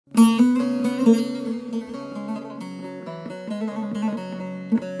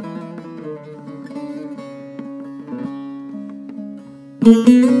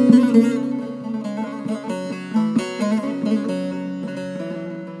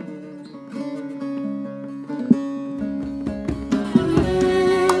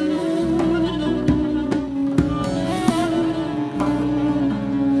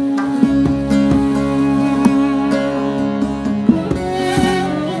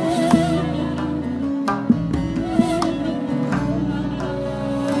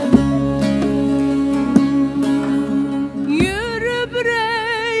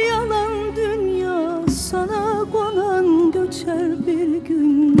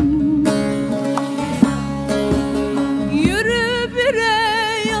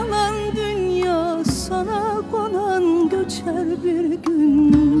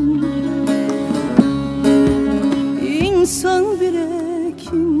İnsan bir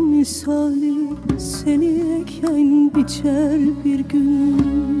ekin misali seni eken biçer bir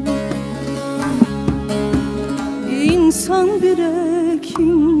gün. İnsan bir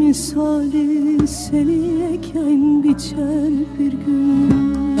ekin misali seni eken biçer bir gün.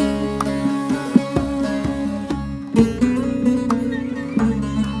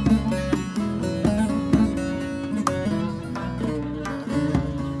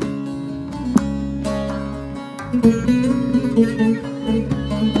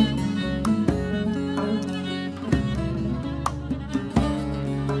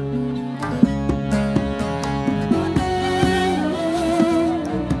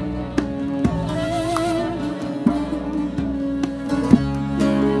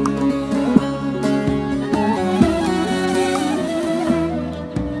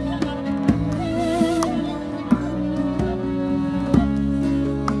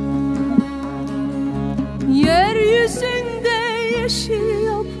 Yeryüzünde yeşil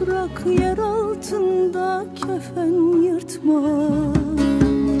yaprak, yer altında kefen yırtma.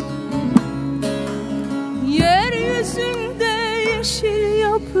 Yeryüzünde yeşil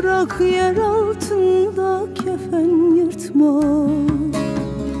yaprak, yer altında kefen yırtma.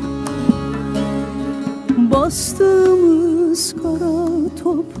 Bastığımız kara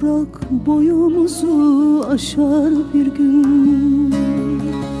toprak boyumuzu aşar bir gün.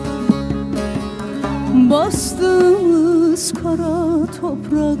 Bastığımız kara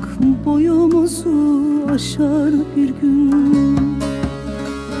toprak boyumuzu aşar bir gün.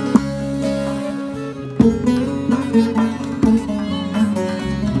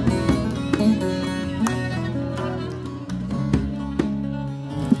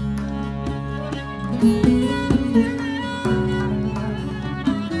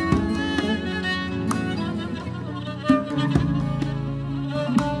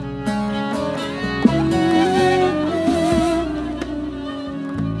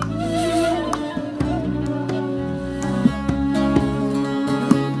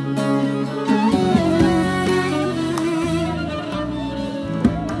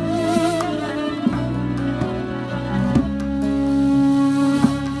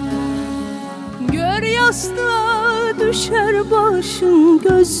 Yastığa düşer başın,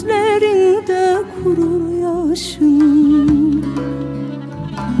 gözlerinde kurur yaşın.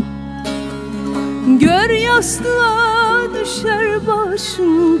 Gör yastığa düşer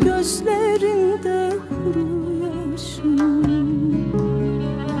başın, gözlerinde kurur yaşın.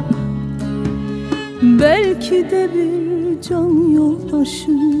 Belki de bir can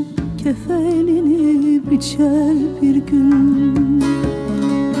yoldaşın kefenini biçer bir gün.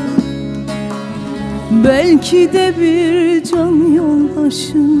 Belki de bir can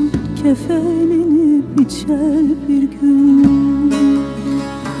yoldaşın kefenini biçer bir gün.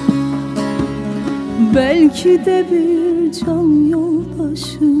 Belki de bir can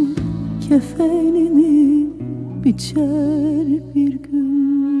yoldaşın kefenini biçer bir gün.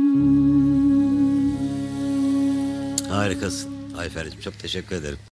 Harikasın Ayfer'cim, çok teşekkür ederim.